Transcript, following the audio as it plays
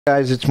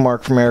Guys, it's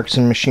Mark from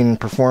Erickson Machine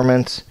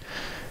Performance.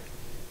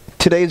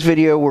 Today's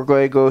video we're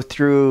going to go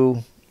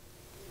through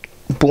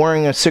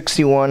boring a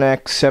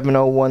 61X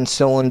 701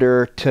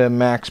 cylinder to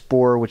max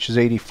bore, which is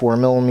 84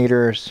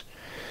 millimeters.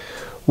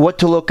 What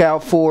to look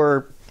out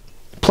for,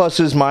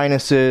 pluses,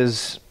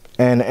 minuses,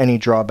 and any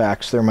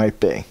drawbacks there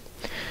might be.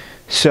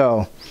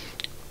 So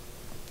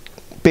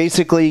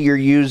basically you're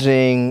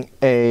using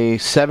a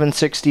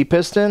 760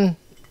 piston,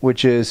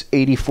 which is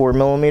 84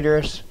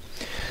 millimeters.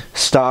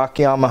 Stock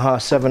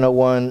Yamaha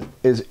 701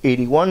 is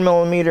 81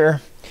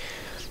 millimeter,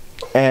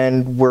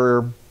 and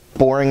we're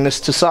boring this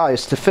to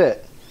size to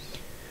fit.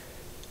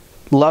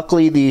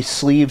 Luckily these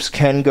sleeves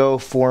can go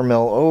 4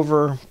 mil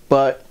over,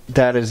 but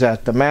that is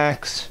at the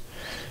max.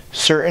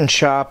 Certain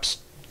shops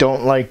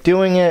don't like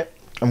doing it.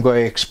 I'm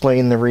going to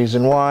explain the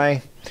reason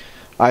why.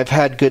 I've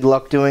had good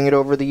luck doing it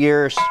over the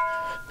years,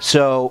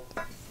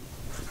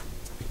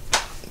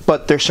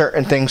 but there's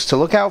certain things to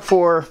look out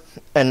for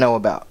and know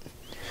about.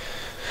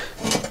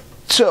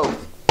 So,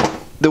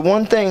 the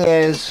one thing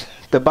is,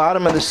 the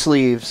bottom of the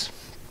sleeves,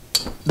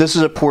 this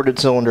is a ported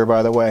cylinder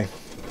by the way,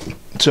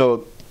 so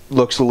it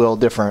looks a little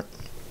different.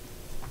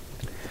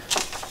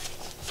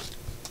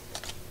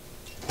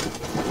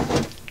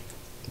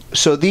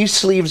 So these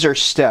sleeves are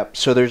stepped,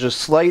 so there's a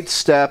slight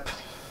step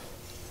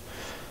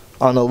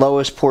on the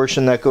lowest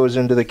portion that goes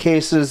into the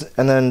cases,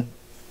 and then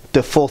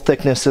the full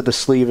thickness of the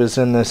sleeve is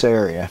in this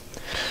area.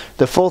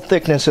 The full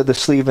thickness of the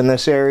sleeve in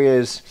this area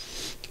is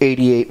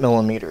 88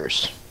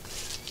 millimeters.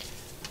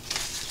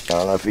 I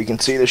don't know if you can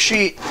see the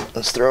sheet.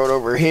 Let's throw it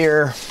over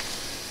here.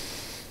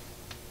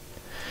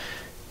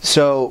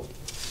 So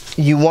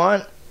you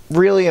want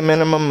really a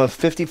minimum of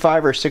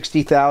 55 or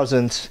 60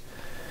 thousandths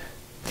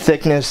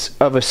thickness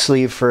of a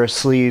sleeve for a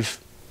sleeve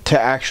to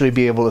actually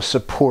be able to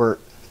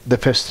support the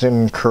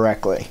piston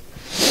correctly.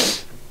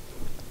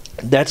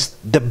 That's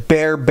the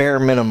bare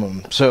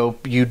minimum. So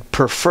you'd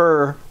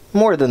prefer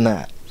more than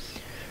that.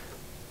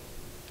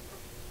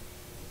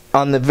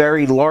 On the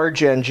very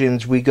large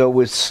engines, we go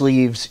with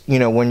sleeves, you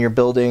know, when you're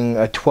building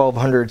a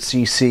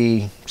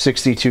 1200cc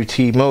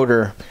 62T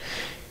motor,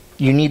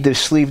 you need the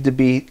sleeve to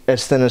be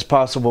as thin as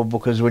possible,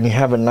 because when you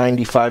have a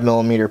 95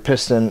 millimeter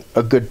piston,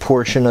 a good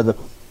portion of the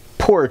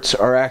ports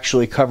are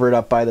actually covered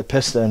up by the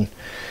piston.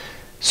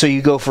 So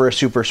you go for a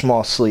super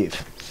small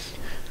sleeve.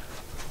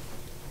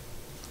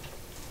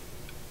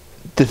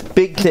 The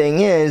big thing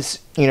is,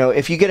 you know,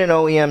 if you get an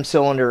OEM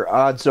cylinder,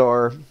 odds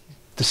are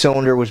the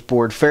cylinder was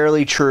bored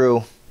fairly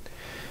true.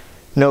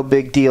 No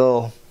big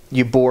deal.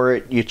 You bore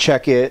it, you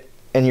check it,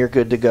 and you're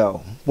good to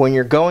go. When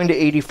you're going to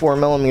 84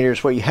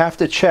 millimeters, what you have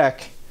to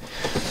check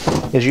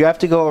is you have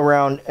to go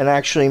around and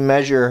actually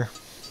measure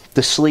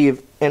the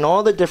sleeve in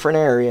all the different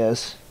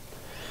areas.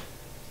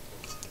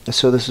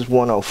 So this is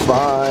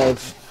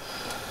 105,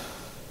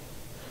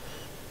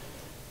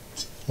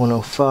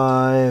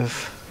 105,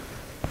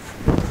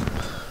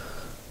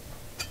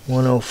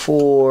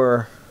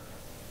 104,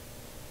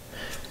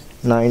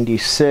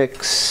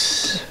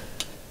 96,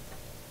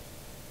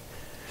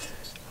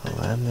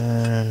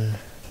 11.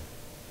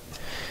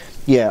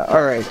 Yeah,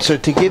 alright, so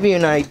to give you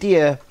an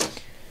idea,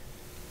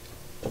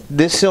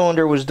 this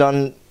cylinder was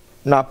done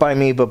not by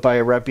me but by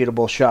a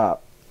reputable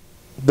shop.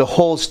 The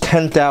hole's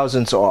 10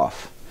 thousandths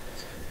off.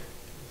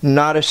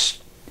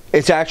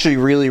 It's actually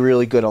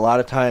really good. A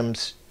lot of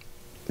times,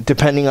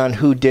 depending on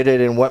who did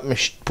it and what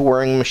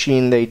boring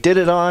machine they did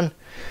it on,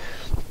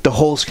 the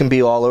holes can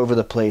be all over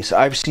the place.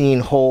 I've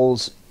seen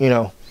holes, you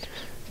know,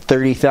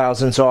 30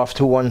 thousandths off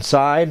to one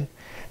side.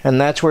 And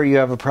that's where you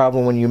have a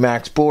problem when you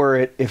max bore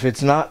it. If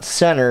it's not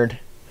centered,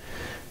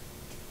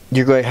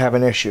 you're going to have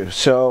an issue.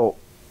 So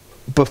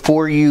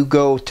before you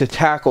go to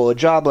tackle a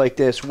job like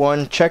this,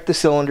 one, check the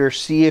cylinder,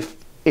 see if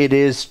it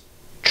is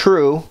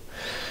true,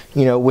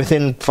 you know,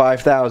 within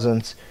 5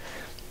 thousandths.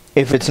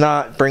 If it's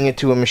not, bring it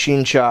to a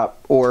machine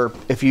shop, or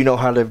if you know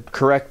how to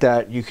correct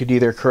that, you could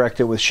either correct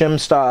it with shim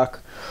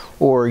stock,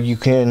 or you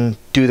can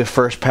do the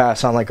first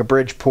pass on like a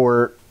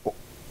Bridgeport,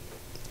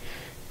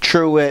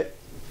 true it,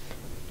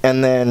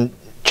 and then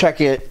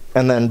check it,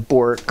 and then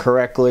bore it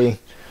correctly.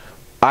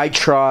 I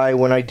try,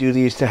 when I do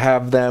these, to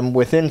have them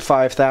within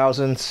 5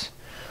 thousandths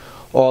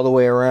all the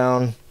way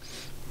around.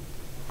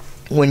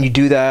 When you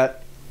do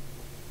that,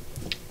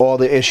 all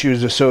the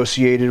issues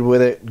associated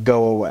with it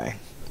go away.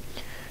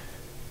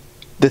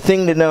 The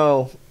thing to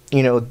know,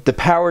 you know, the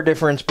power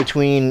difference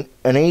between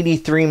an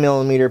 83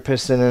 millimeter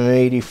piston and an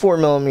 84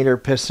 millimeter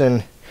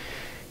piston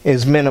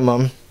is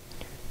minimum.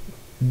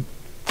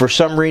 For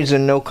some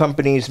reason, no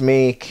companies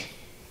make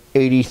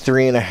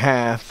 83 and a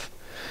half,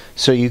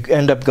 so you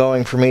end up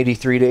going from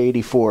 83 to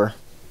 84,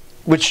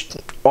 which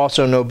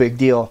also no big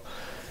deal.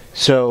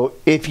 So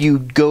if you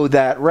go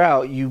that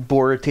route, you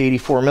bore it to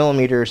 84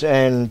 millimeters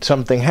and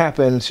something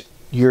happens,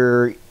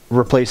 you're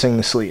replacing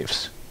the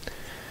sleeves.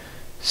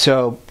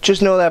 So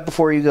just know that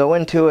before you go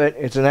into it.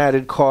 It's an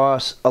added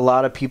cost. A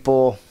lot of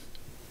people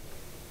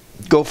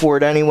go for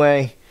it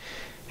anyway,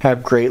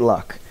 have great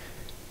luck.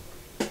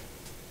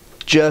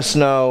 Just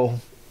know,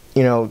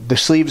 you know, the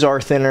sleeves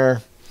are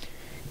thinner.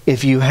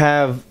 If you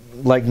have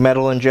like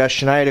metal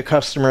ingestion. I had a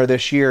customer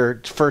this year,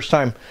 it's the first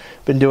time,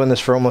 been doing this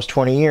for almost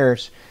 20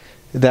 years,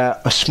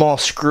 that a small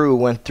screw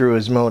went through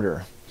his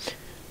motor.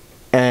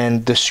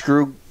 And the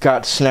screw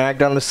got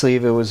snagged on the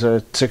sleeve. It was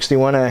a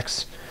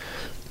 61X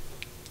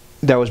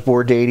that was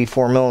bored to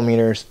 84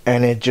 millimeters,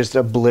 and it just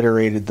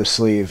obliterated the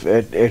sleeve.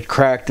 It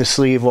cracked the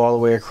sleeve all the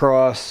way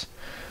across.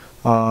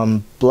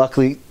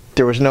 Luckily,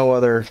 there was no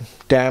other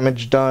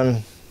damage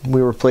done.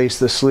 We replaced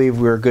the sleeve.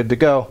 We were good to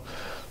go.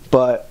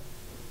 But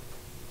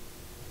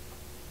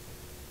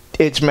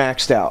it's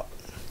maxed out.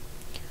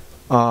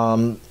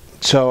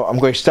 So I'm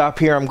going to stop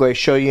here. I'm going to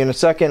show you in a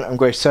second. I'm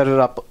going to set it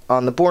up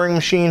on the boring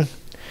machine,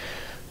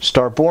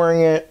 start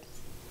boring it,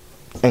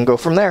 and go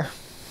from there.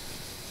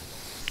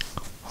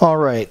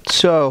 Alright,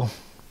 so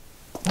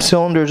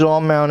cylinder's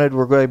all mounted.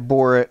 We're going to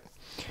bore it.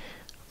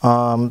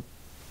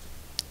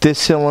 This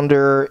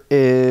cylinder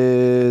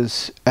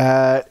is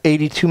at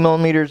 82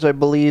 millimeters, I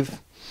believe.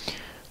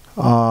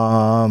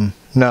 No,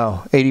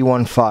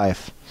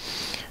 81.5.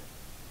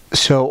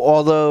 So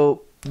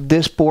although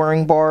this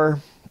boring bar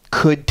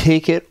could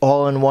take it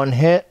all in one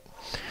hit,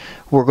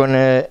 we're going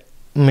to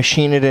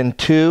machine it in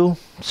two.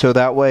 So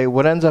that way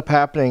what ends up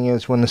happening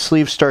is when the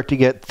sleeves start to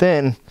get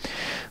thin,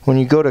 when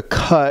you go to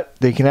cut,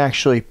 they can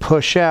actually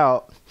push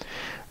out,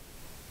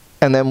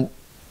 and then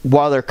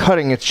while they're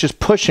cutting, it's just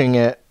pushing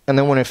it, and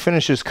then when it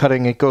finishes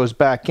cutting, it goes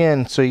back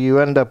in, so you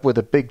end up with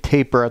a big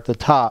taper at the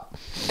top.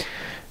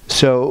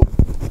 So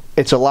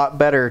it's a lot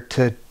better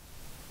to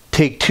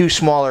take two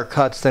smaller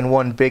cuts than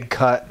one big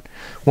cut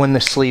when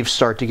the sleeves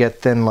start to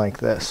get thin like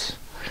this.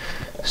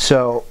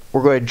 So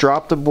we're going to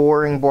drop the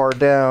boring bar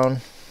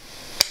down.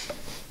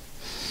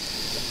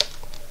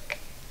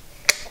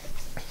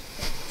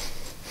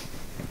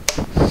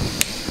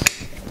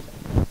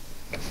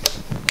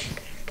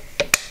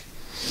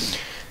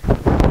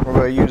 We're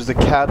going to use the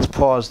cat's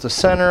paws to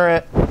center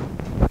it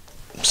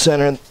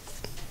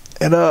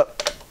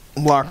up,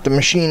 lock the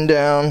machine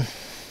down.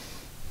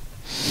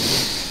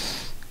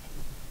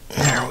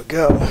 There we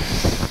go.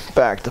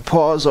 Back the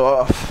paws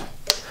off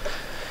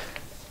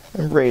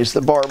and raise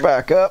the bar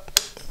back up.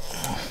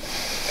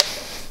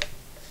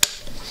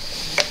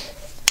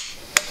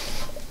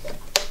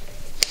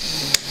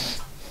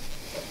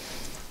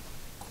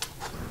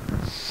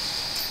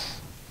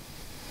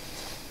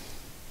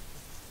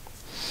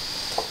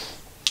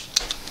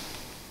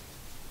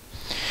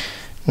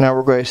 Now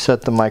we're going to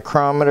set the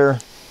micrometer.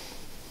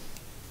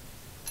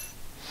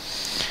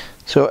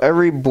 So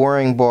every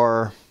boring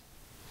bar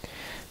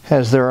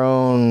has their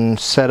own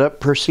setup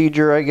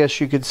procedure, I guess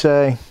you could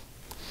say.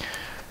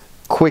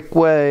 Quick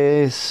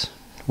Ways,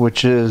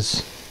 which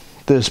is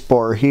this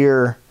bar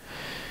here,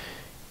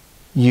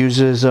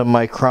 uses a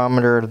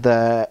micrometer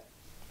that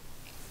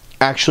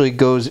actually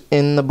goes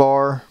in the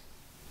bar.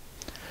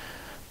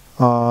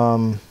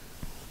 By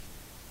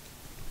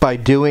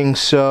doing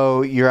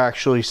so, you're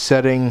actually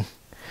setting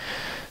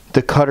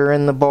the cutter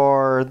in the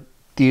bar.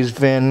 These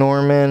Van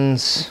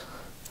Normans,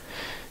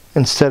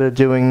 instead of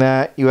doing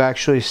that, you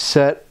actually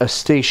set a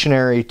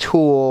stationary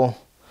tool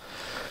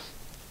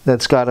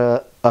that's got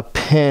a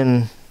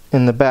pin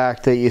in the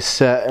back that you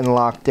set and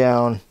lock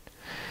down,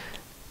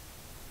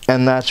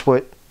 and that's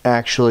what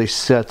actually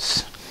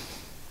sets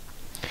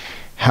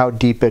how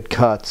deep it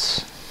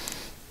cuts.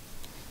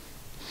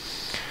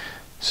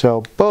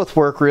 So both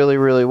work really,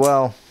 really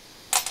well.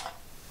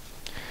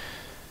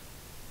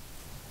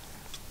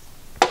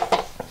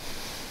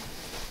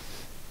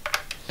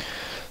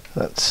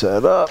 That's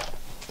set up.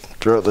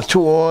 Throw the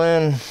tool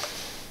in.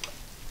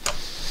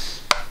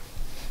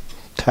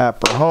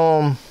 Tap her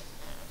home.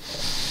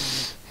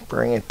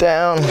 Bring it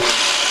down.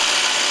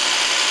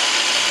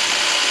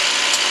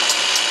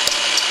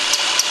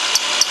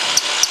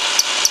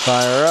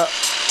 Fire up.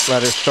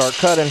 Let her start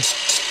cutting.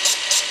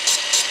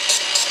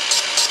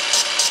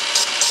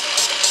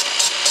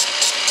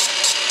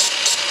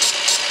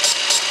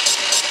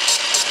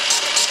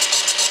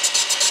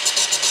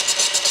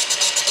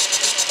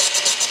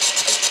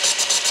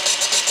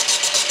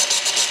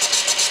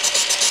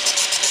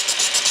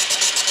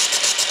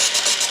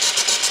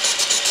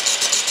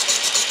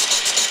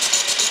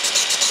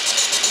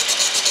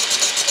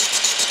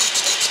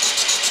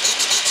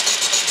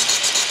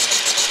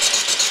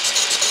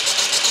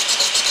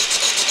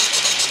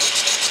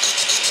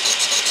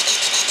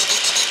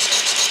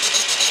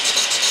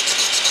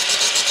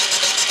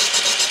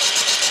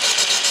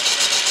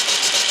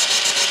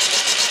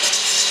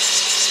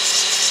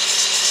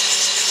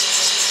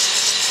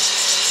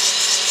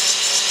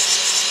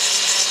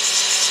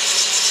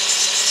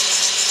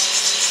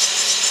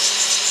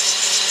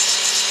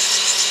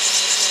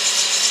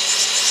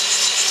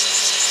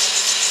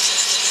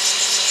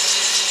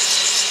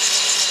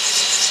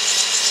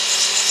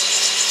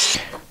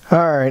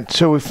 Alright,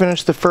 so we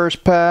finished the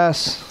first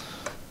pass.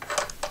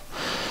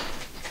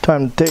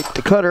 Time to take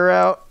the cutter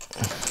out.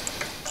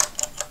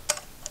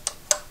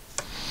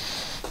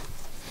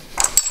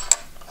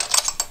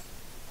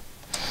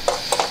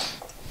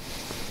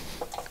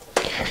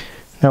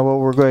 Now what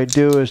we're going to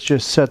do is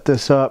just set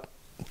this up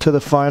to the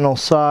final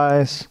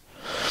size.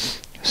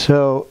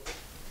 So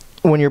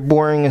when you're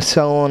boring a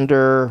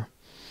cylinder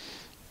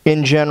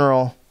in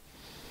general,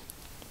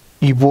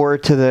 you bore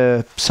it to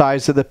the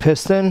size of the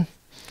piston,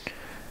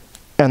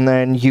 and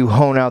then you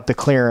hone out the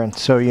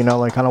clearance. So, you know,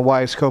 like on a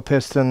Wiseco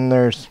piston,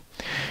 there's,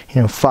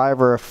 you know,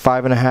 5 or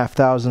 5.5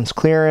 thousandths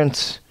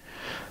clearance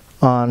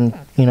on,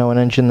 you know, an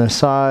engine this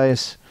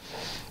size.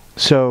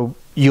 So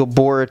you'll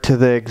bore it to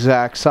the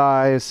exact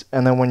size,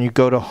 and then when you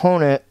go to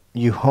hone it,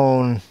 you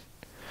hone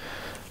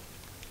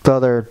the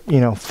other, you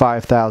know,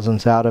 5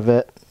 thousandths out of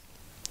it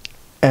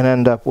and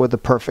end up with the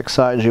perfect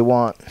size you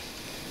want.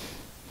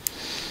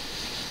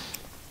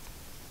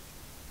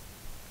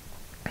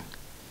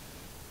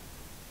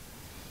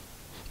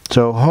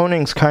 So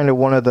honing's kind of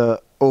one of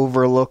the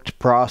overlooked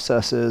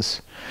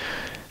processes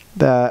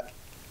that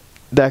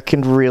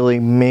can really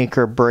make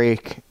or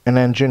break an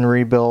engine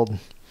rebuild,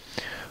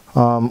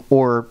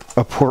 or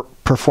a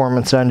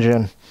performance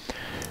engine.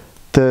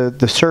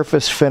 The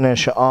surface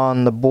finish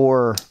on the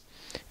bore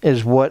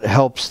is what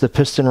helps the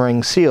piston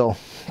ring seal.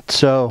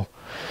 So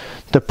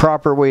the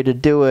proper way to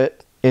do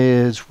it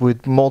is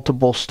with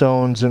multiple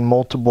stones and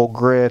multiple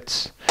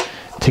grits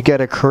to get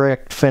a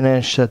correct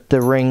finish that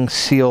the rings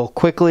seal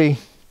quickly,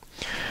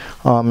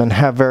 and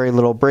have very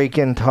little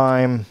break-in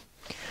time.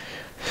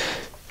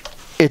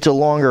 It's a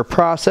longer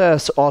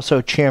process,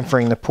 also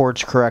chamfering the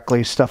ports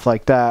correctly, stuff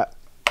like that.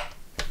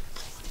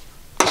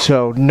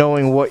 So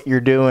knowing what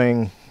you're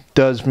doing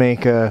does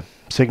make a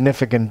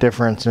significant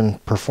difference in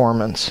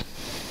performance.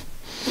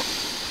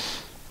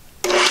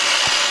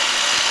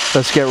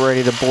 Let's get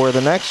ready to bore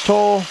the next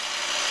hole.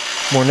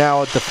 We're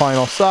now at the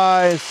final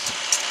size.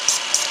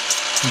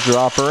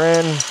 Drop her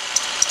in.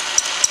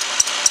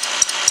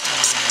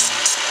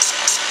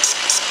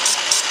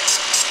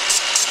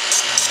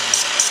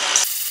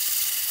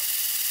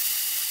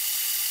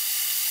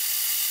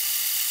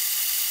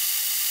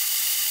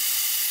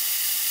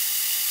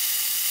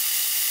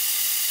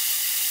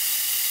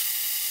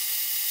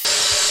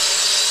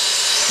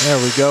 There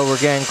we go, we're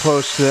getting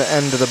close to the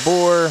end of the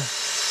bore.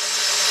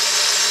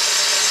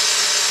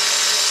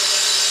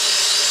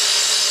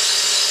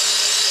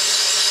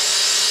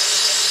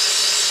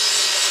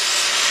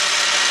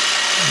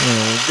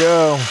 There we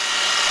go.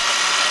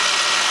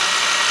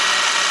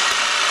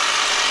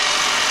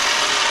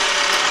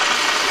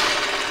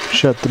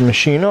 Shut the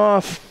machine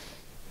off.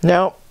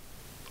 Now,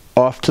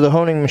 off to the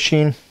honing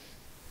machine.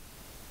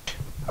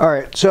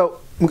 Alright, so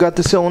we got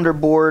the cylinder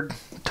bored.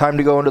 Time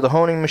to go into the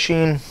honing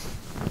machine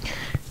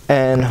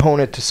and hone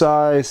it to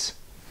size.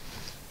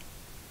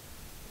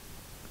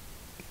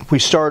 We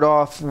start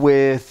off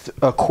with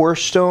a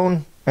coarse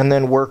stone and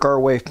then work our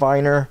way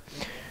finer.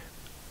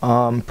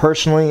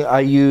 Personally,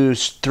 I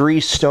use 3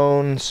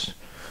 stones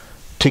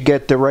to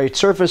get the right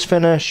surface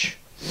finish,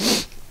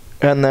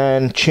 and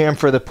then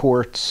chamfer the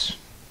ports,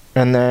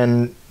 and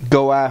then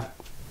go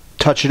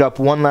touch it up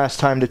one last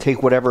time to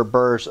take whatever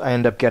burrs I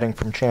end up getting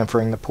from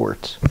chamfering the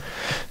ports.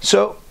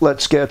 So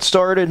let's get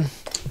started.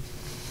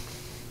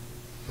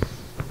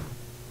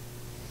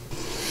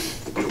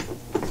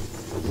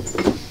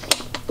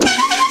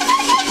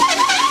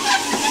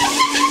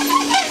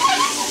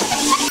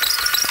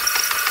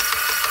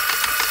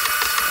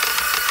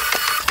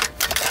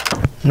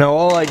 Now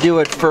all I do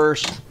at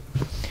first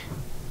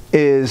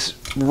is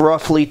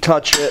roughly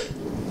touch it,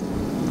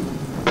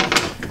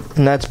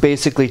 and that's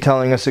basically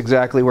telling us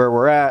exactly where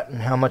we're at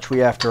and how much we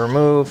have to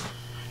remove.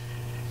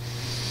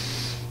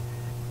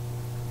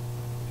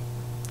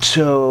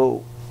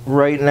 So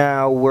right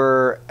now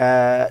we're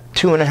at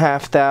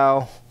 2.5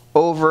 thou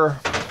over.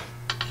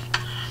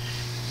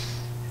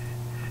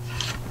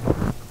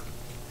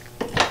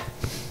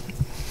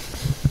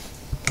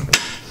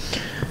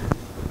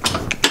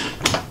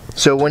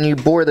 So when you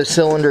bore the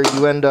cylinder,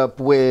 you end up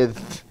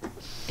with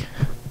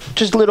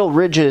just little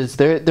ridges.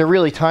 They're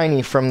really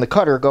tiny from the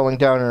cutter going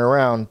down and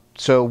around.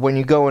 So when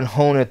you go and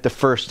hone it the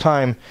first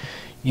time,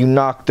 you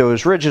knock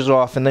those ridges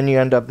off, and then you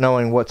end up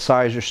knowing what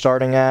size you're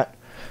starting at.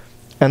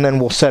 And then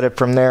we'll set it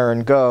from there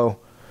and go.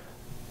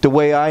 The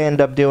way I end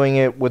up doing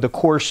it with a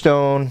core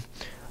stone,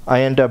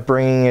 I end up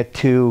bringing it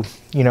to,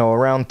 you know,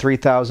 around 3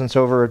 thousandths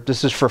over.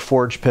 This is for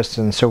forged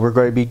pistons, so we're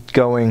going to be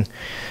going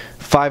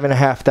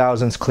 5.5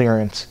 thousandths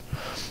clearance.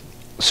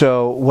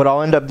 So what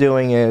I'll end up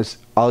doing is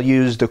I'll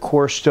use the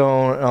core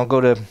stone, and I'll go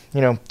to,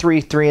 you know,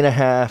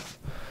 3.5.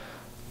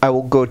 I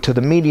will go to the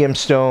medium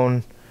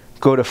stone,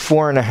 go to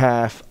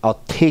 4.5.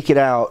 I'll take it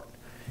out,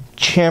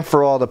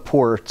 chamfer all the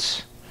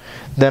ports.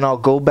 Then I'll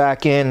go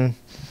back in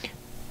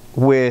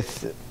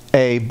with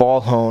a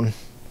ball hone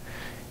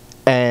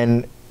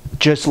and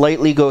just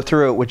lightly go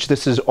through it, which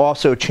this is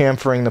also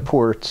chamfering the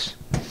ports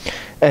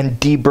and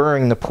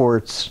deburring the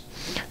ports.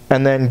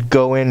 And then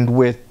go in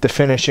with the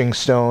finishing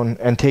stone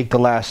and take the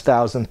last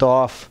thousandth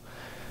off.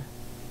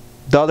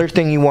 The other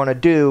thing you want to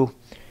do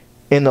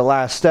in the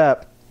last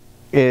step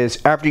is,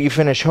 after you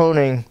finish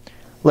honing,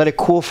 let it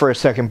cool for a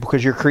second,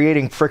 because you're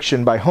creating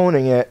friction by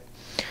honing it.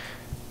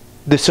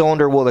 The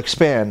cylinder will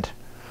expand.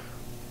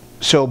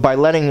 So by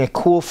letting it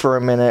cool for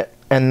a minute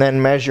and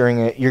then measuring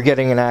it, you're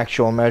getting an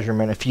actual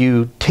measurement. If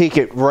you take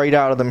it right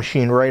out of the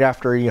machine right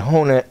after you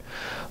hone it,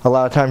 a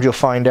lot of times you'll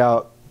find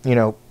out, you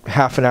know,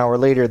 half an hour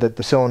later that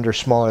the cylinder's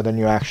smaller than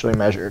you actually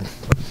measured.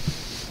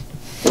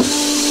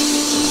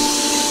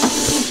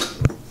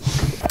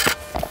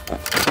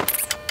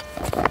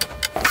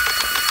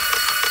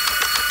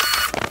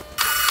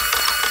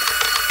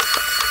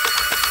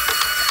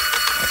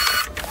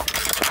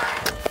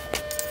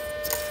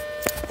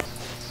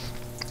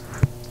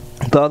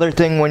 The other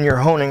thing when you're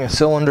honing a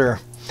cylinder,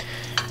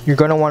 you're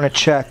going to want to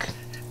check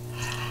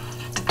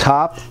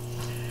top,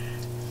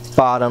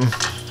 bottom,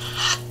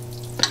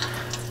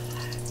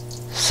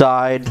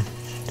 side,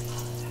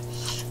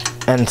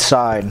 and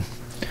side,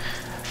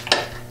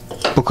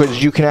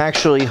 because you can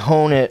actually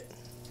hone it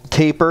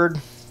tapered.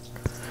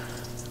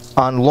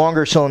 On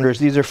longer cylinders,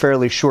 these are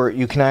fairly short,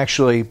 you can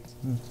actually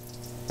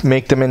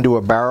make them into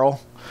a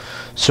barrel.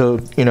 So,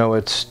 you know,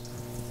 it's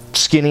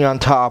skinny on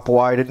top,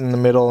 wide in the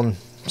middle, and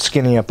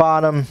skinny at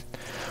bottom,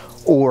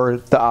 or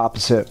the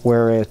opposite,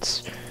 where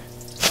it's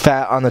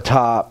fat on the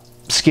top,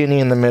 skinny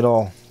in the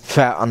middle,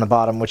 fat on the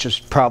bottom, which is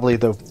probably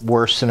the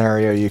worst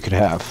scenario you could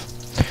have.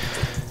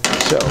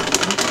 So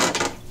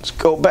let's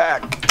go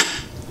back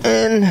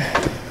in.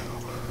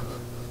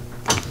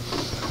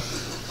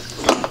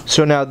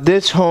 So now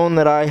this hone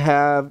that I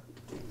have,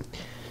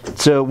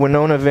 it's a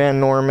Winona Van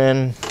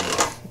Norman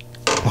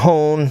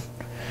hone.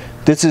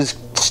 This is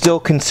still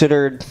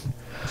considered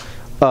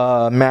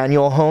a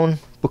manual hone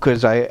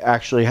because I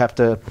actually have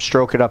to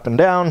stroke it up and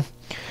down.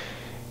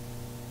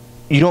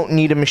 You don't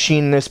need a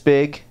machine this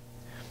big.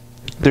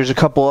 There's a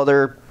couple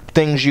other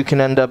things you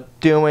can end up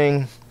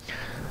doing.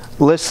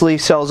 Lisley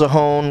sells a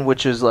hone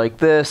which is like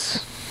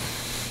this.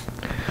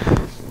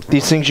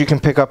 These things you can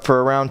pick up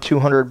for around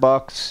 200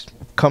 bucks.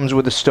 Comes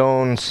with the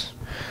stones.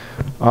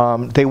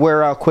 They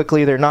wear out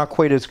quickly. They're not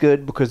quite as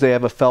good because they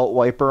have a felt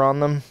wiper on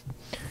them,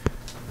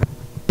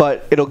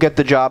 but it'll get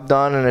the job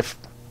done. And if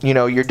you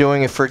know you're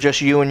doing it for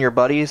just you and your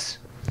buddies,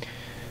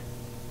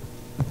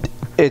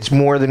 it's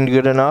more than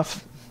good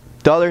enough.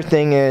 The other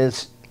thing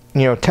is,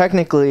 you know,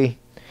 technically,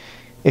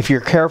 if you're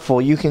careful,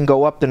 you can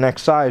go up the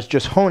next size.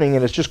 Just honing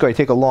it is just going to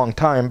take a long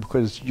time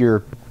because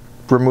you're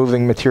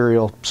removing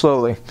material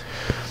slowly.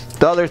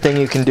 The other thing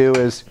you can do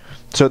is,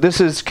 so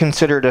this is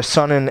considered a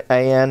Sun and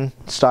AN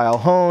style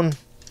hone.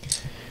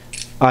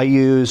 I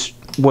use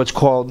what's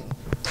called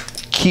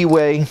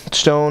keyway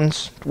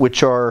stones,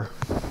 which are,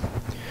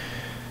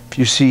 if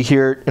you see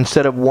here,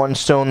 instead of one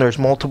stone, there's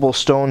multiple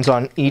stones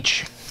on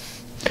each.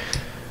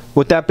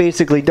 What that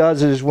basically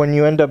does is when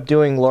you end up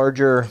doing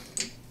larger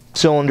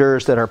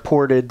cylinders that are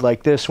ported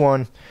like this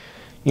one,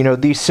 you know,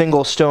 these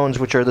single stones,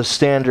 which are the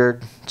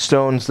standard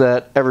stones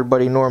that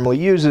everybody normally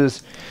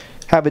uses,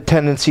 have a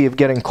tendency of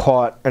getting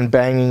caught and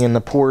banging in the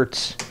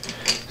ports.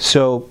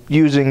 So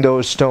using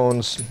those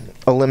stones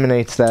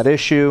eliminates that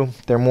issue.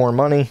 They're more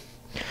money.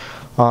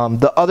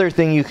 The other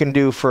thing you can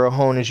do for a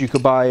hone is you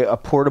could buy a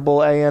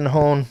portable AN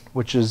hone,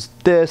 which is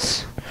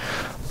this.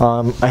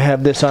 I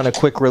have this on a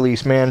quick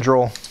release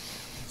mandrel.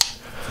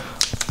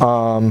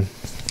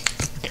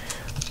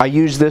 I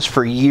used this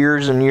for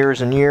years and years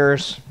and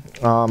years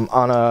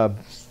on a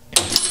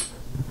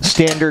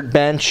standard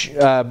bench.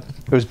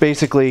 It was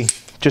basically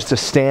just a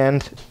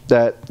stand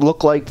that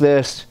looked like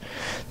this,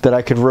 that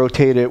I could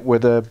rotate it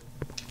with a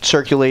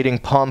circulating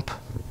pump.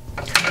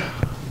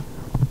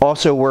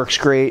 Also works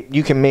great.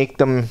 You can make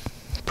them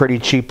pretty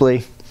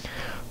cheaply.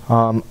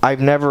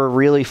 I've never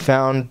really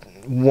found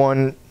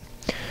one.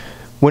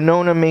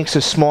 Winona makes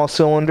a small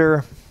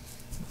cylinder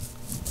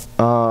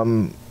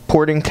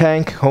porting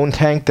tank, hone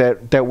tank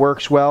that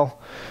works well,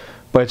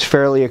 but it's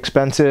fairly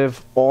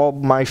expensive. All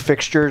my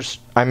fixtures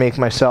I make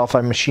myself. I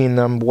machine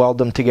them, weld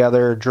them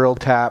together, drill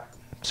tap,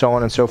 so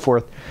on and so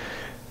forth.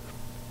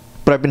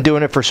 But I've been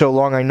doing it for so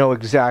long, I know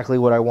exactly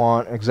what I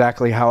want,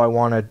 exactly how I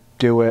want to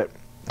do it.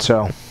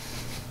 So,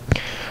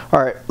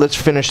 all right, let's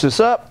finish this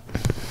up.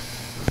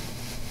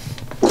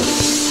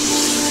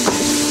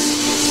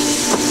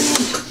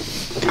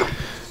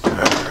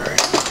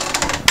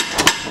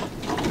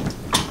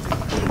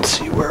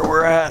 Where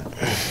we're at.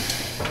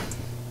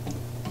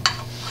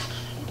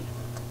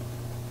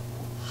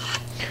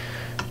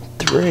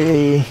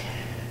 3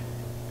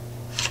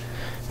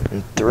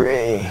 and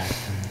 3.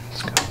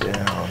 Let's go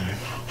down.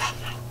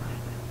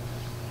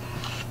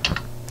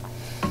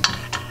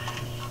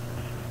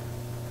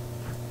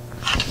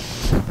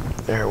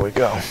 There we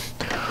go.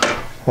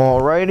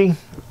 Alrighty,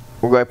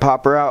 we're going to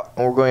pop her out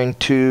and we're going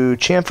to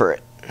chamfer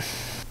it.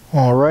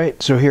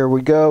 Alright, so here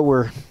we go.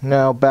 We're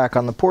now back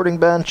on the porting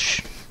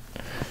bench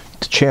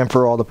to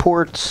chamfer all the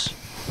ports.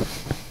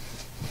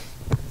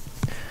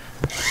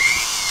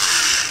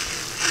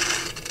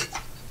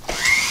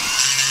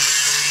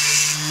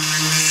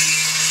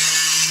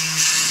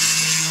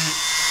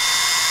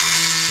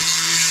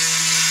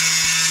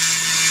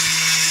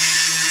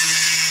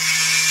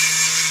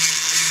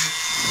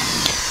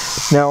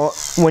 Now,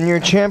 when you're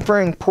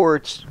chamfering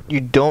ports,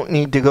 you don't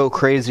need to go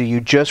crazy.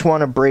 You just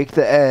want to break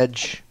the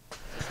edge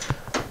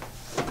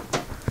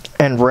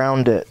and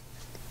round it.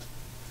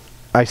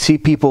 I see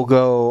people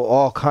go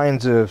all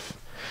kinds of,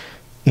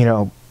 you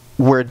know,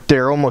 where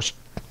they're almost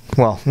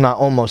well, not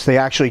almost, they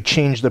actually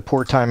change the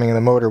port timing of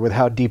the motor with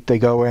how deep they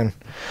go in.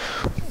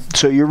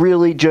 So you're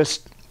really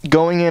just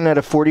going in at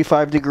a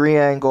 45-degree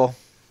angle.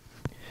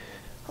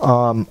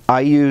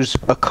 I use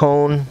a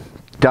cone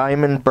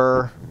diamond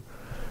burr.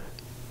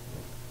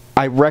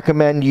 I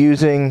recommend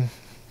using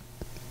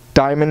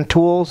diamond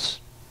tools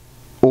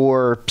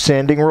or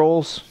sanding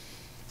rolls.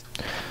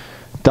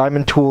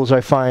 Diamond tools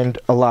I find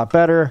a lot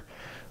better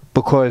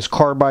because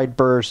carbide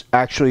burrs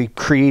actually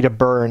create a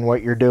burr in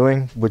what you're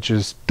doing, which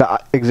is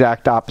the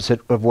exact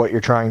opposite of what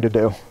you're trying to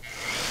do.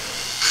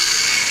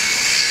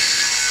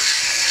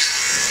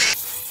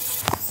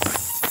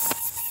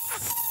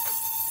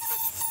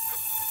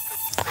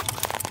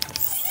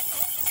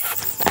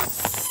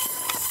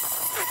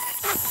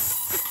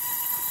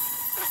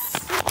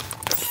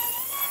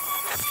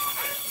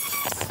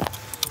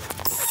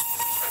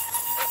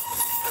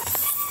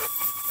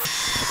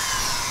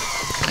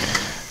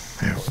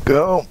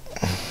 Go.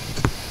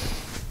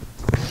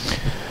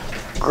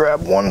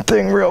 Grab one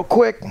thing real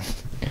quick.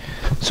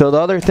 So the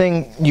other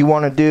thing you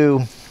want to do,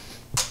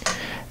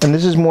 and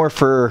this is more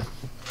for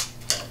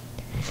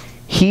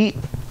heat,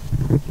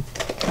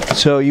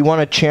 so you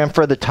want to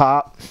chamfer the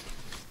top.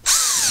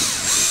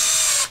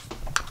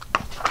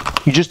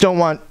 You just don't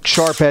want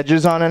sharp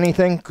edges on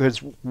anything because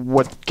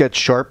what gets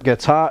sharp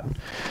gets hot.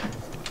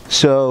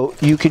 So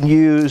you can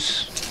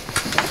use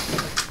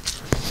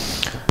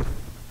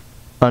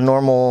a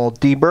normal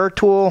deburr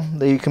tool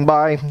that you can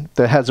buy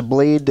that has a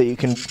blade that you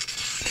can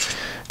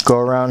go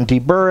around and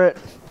deburr it.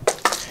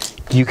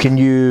 You can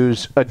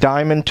use a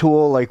diamond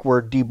tool like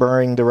we're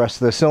deburring the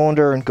rest of the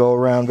cylinder and go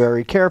around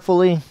very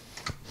carefully.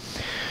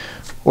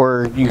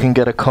 Or you can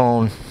get a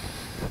cone,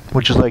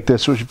 which is like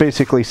this, which is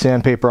basically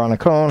sandpaper on a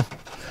cone.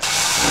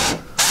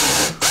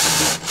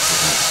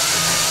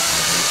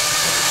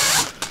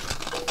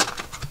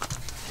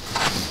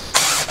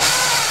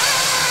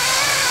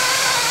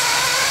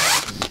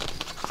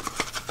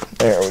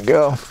 There we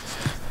go.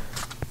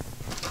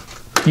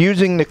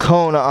 Using the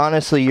cone,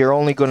 honestly, you're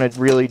only going to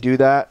really do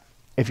that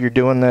if you're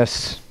doing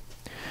this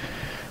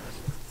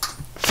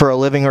for a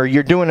living or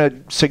you're doing a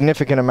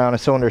significant amount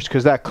of cylinders,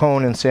 because that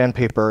cone and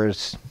sandpaper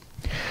is,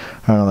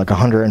 I don't know, like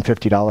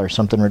 $150,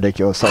 something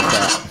ridiculous like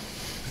that.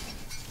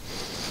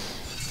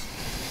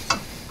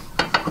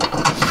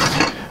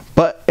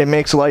 But it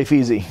makes life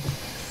easy.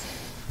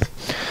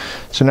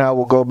 So now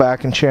we'll go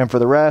back and chamfer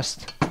the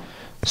rest.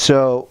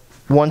 So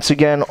once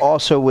again,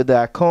 also with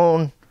that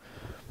cone,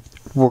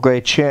 we're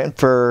going to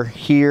chamfer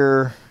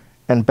here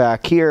and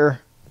back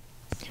here.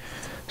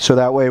 So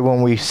that way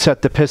when we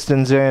set the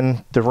pistons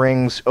in, the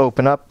rings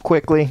open up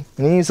quickly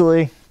and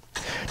easily.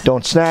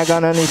 Don't snag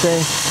on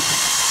anything.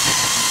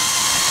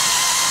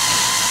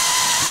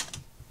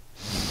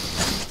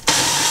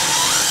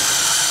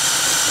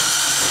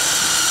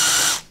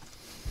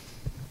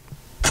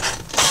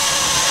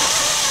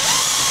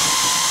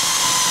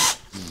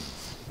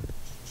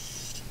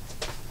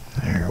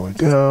 There we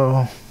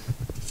go.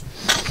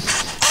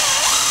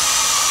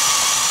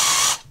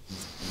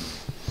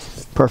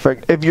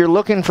 Perfect. If you're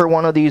looking for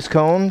one of these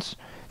cones,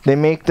 they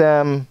make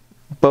them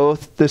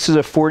both. This is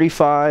a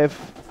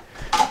 45,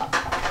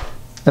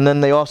 and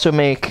then they also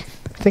make,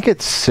 I think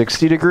it's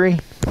 60 degree.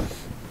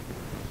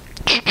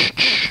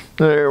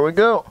 There we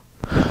go.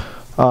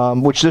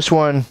 Which this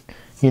one,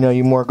 you know,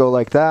 you more go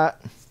like that.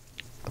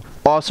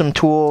 Awesome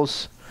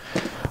tools.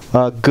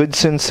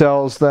 Goodson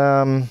sells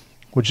them,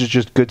 which is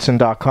just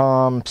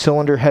goodson.com.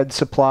 Cylinder Head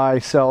Supply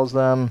sells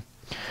them.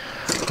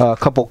 A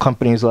couple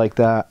companies like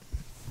that.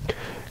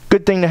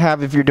 Good thing to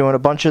have if you're doing a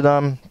bunch of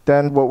them.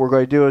 Then what we're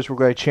going to do is we're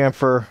going to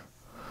chamfer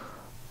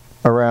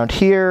around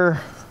here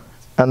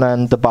and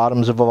then the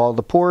bottoms of all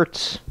the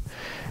ports,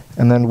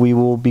 and then we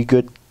will be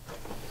good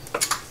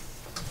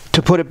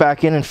to put it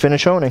back in and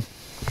finish honing.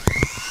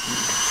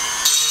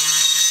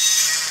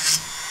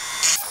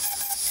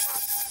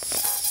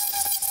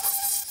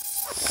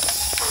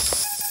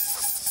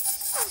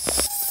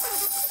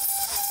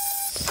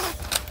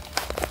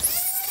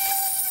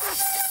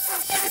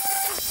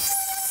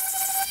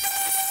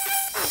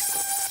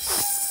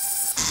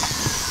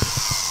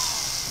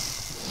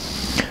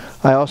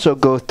 I also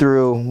go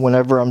through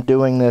whenever I'm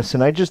doing this,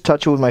 and I just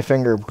touch it with my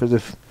finger, because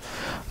if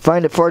I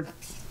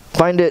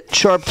find it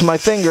sharp to my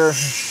finger,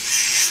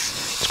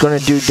 it's going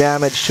to do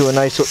damage to a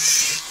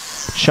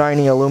nice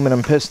shiny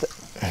aluminum piston.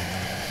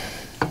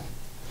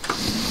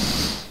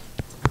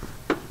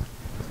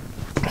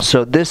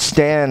 So this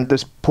stand,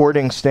 this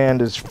porting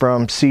stand, is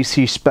from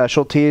CC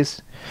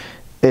Specialties.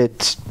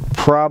 It's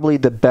probably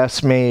the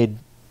best made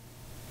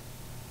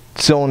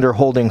cylinder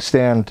holding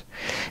stand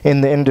in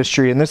the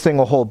industry, and this thing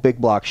will hold big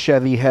block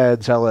Chevy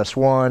heads,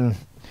 LS1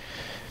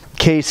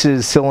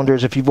 cases,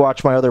 cylinders. If you've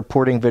watched my other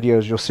porting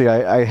videos, you'll see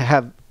I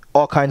have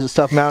all kinds of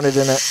stuff mounted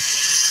in it.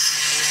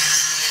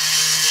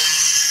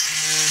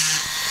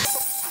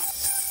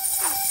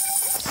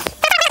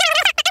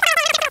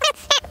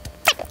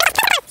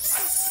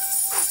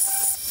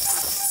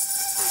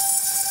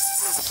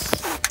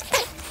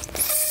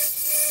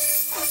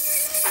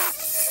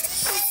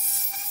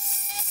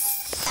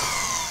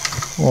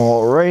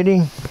 All right.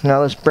 Alrighty,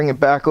 now let's bring it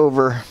back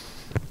over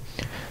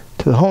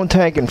to the hone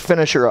tank and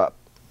finish her up.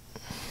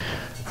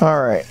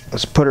 Alright,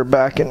 let's put her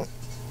back in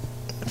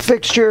the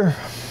fixture.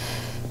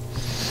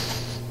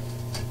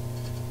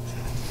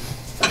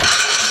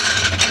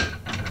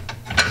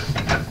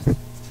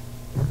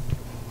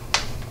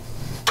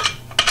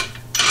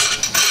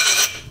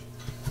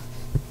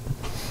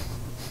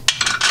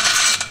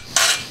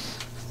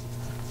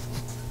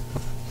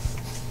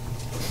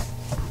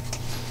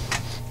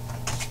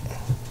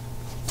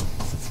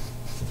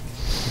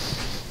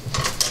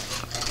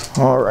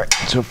 Alright,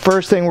 so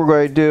first thing we're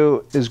going to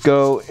do is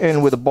go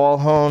in with a ball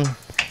hone,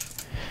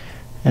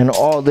 and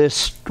all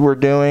this we're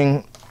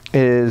doing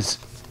is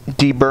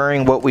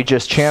deburring what we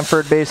just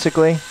chamfered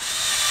basically.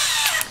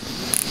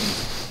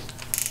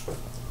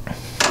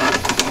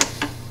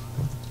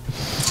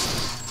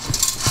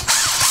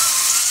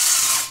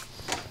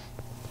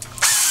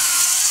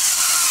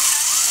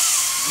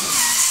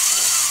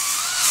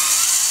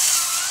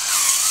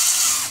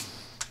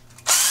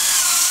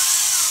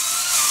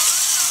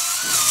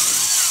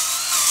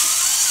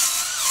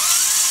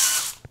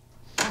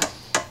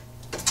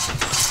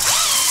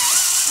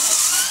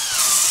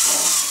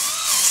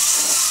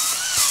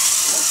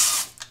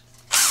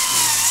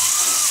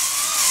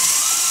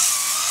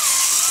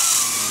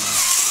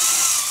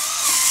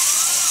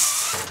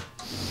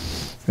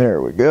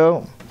 There we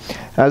go.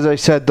 As I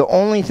said, the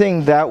only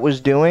thing that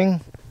was doing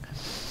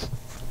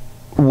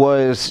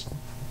was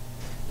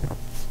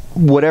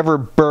whatever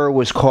burr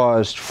was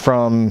caused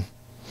from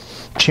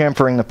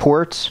chamfering the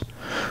ports.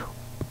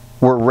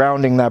 We're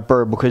rounding that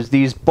burr because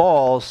these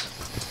balls,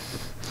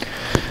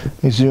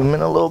 let me zoom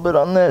in a little bit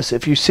on this.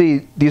 If you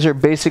see, these are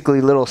basically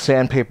little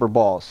sandpaper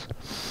balls.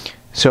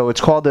 So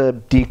it's called a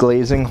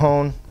deglazing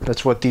hone.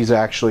 That's what these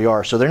actually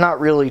are. So they're not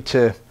really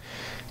to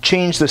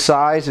change the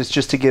size, it's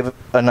just to give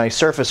a nice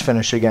surface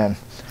finish again.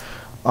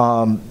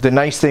 The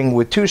nice thing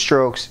with two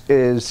strokes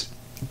is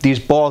these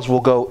balls will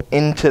go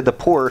into the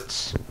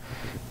ports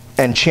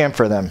and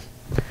chamfer them.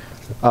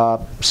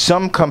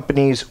 Some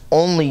companies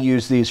only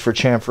use these for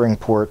chamfering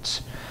ports.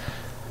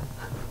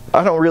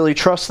 I don't really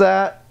trust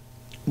that,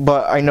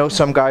 but I know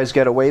some guys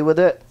get away with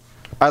it.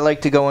 I like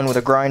to go in with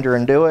a grinder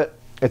and do it.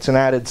 It's an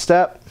added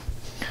step,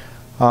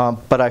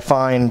 but I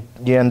find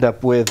you end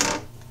up with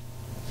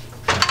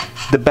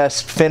the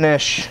best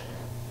finish.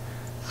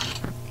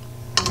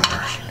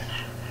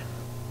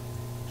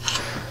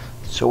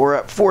 So we're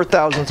at 4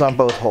 thousandths on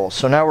both holes.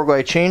 So now we're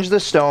going to change the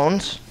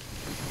stones.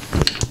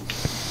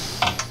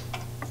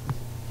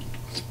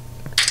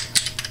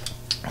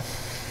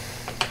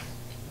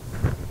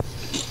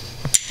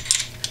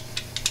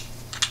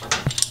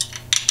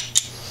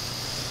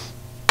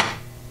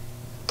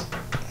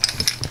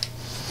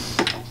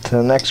 To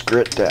the next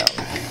grit down.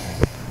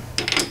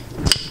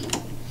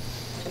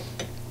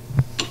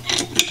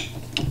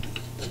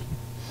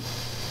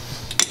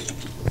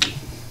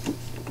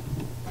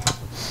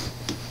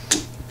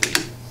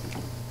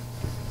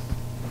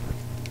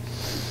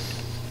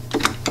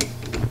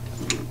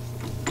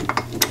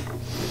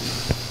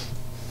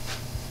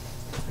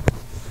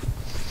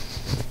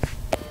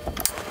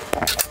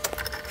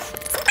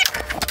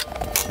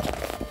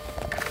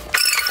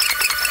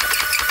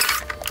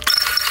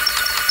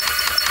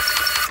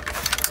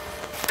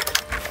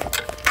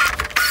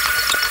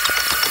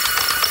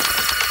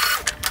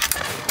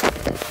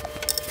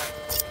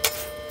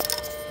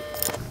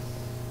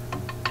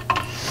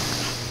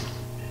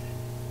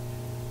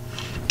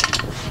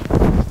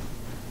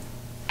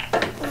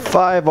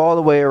 Five all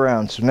the way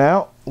around. So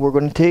now we're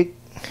going to take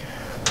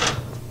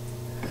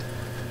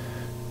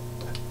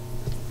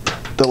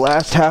the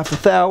last half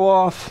of thou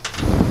off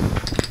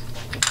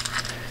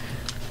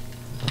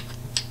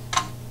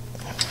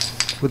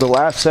with the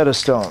last set of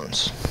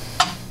stones.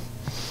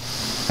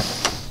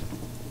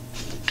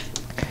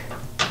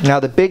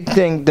 Now the big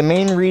thing, the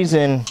main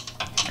reason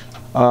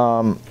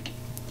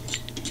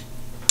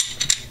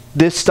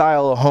this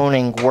style of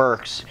honing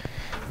works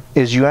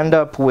is you end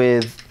up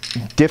with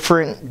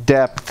different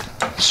depth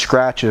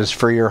scratches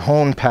for your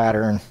hone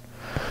pattern,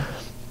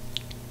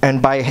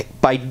 and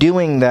by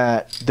doing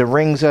that the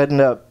rings end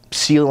up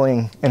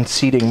sealing and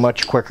seating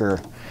much quicker.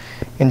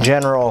 In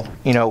general,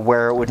 you know,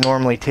 where it would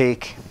normally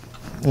take,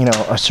 you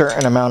know, a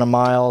certain amount of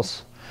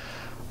miles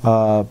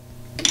or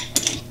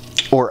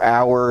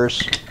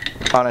hours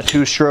on a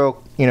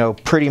two-stroke, you know,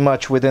 pretty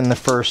much within the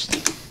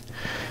first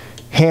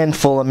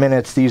handful of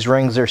minutes these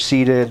rings are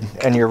seated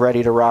and you're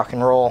ready to rock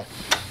and roll.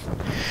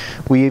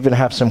 We even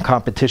have some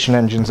competition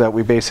engines that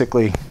we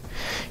basically,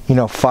 you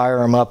know, fire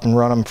them up and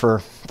run them for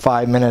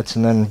 5 minutes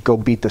and then go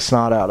beat the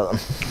snot out of them.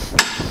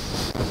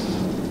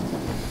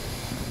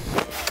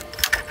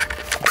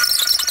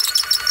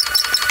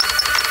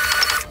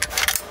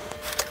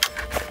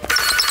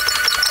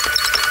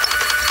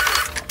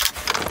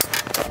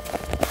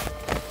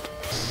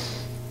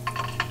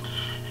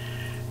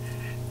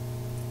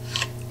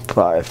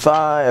 Five,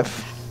 five,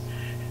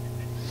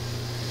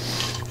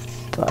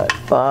 5,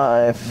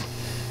 5.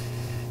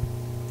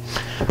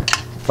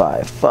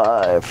 5,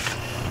 5,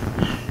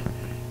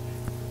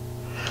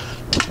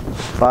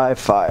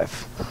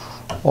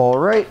 5.5. All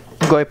right,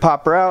 go ahead,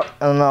 pop her out,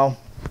 and I'll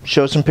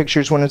show some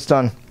pictures when it's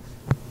done.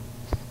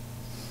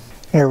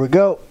 Here we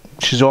go.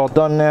 She's all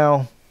done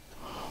now,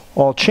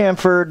 all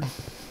chamfered,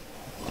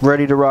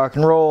 ready to rock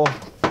and roll.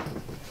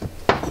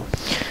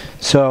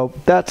 So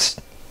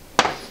that's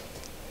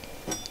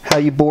how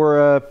you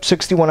bore a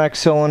 61X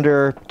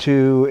cylinder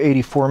to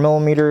 84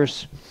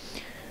 millimeters.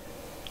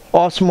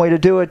 Awesome way to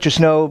do it. Just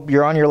know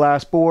you're on your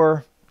last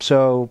bore,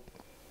 so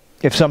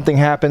if something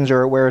happens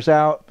or it wears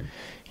out,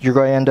 you're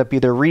going to end up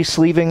either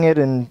re-sleeving it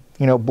and,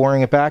 you know,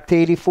 boring it back to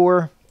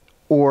 84,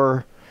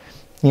 or,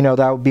 you know,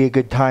 that would be a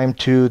good time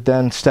to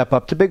then step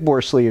up to big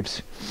bore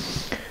sleeves.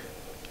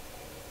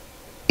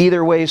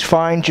 Either way is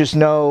fine. Just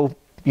know,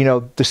 you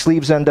know, the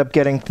sleeves end up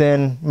getting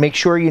thin. Make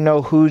sure you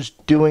know who's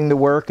doing the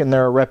work and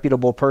they're a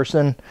reputable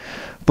person,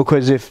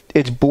 because if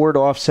it's bored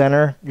off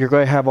center, you're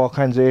going to have all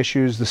kinds of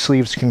issues. The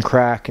sleeves can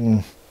crack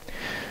and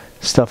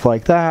stuff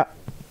like that.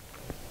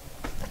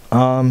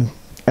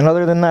 And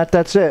other than that,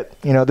 that's it.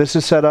 You know, this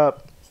is set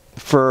up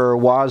for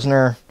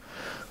Wasner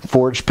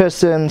forged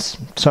pistons,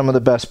 some of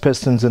the best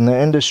pistons in the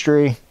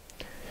industry.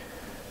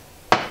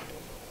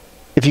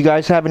 If you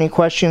guys have any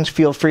questions,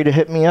 feel free to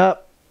hit me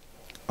up.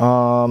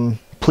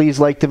 Please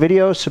like the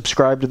video,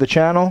 subscribe to the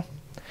channel,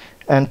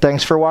 and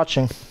thanks for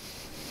watching.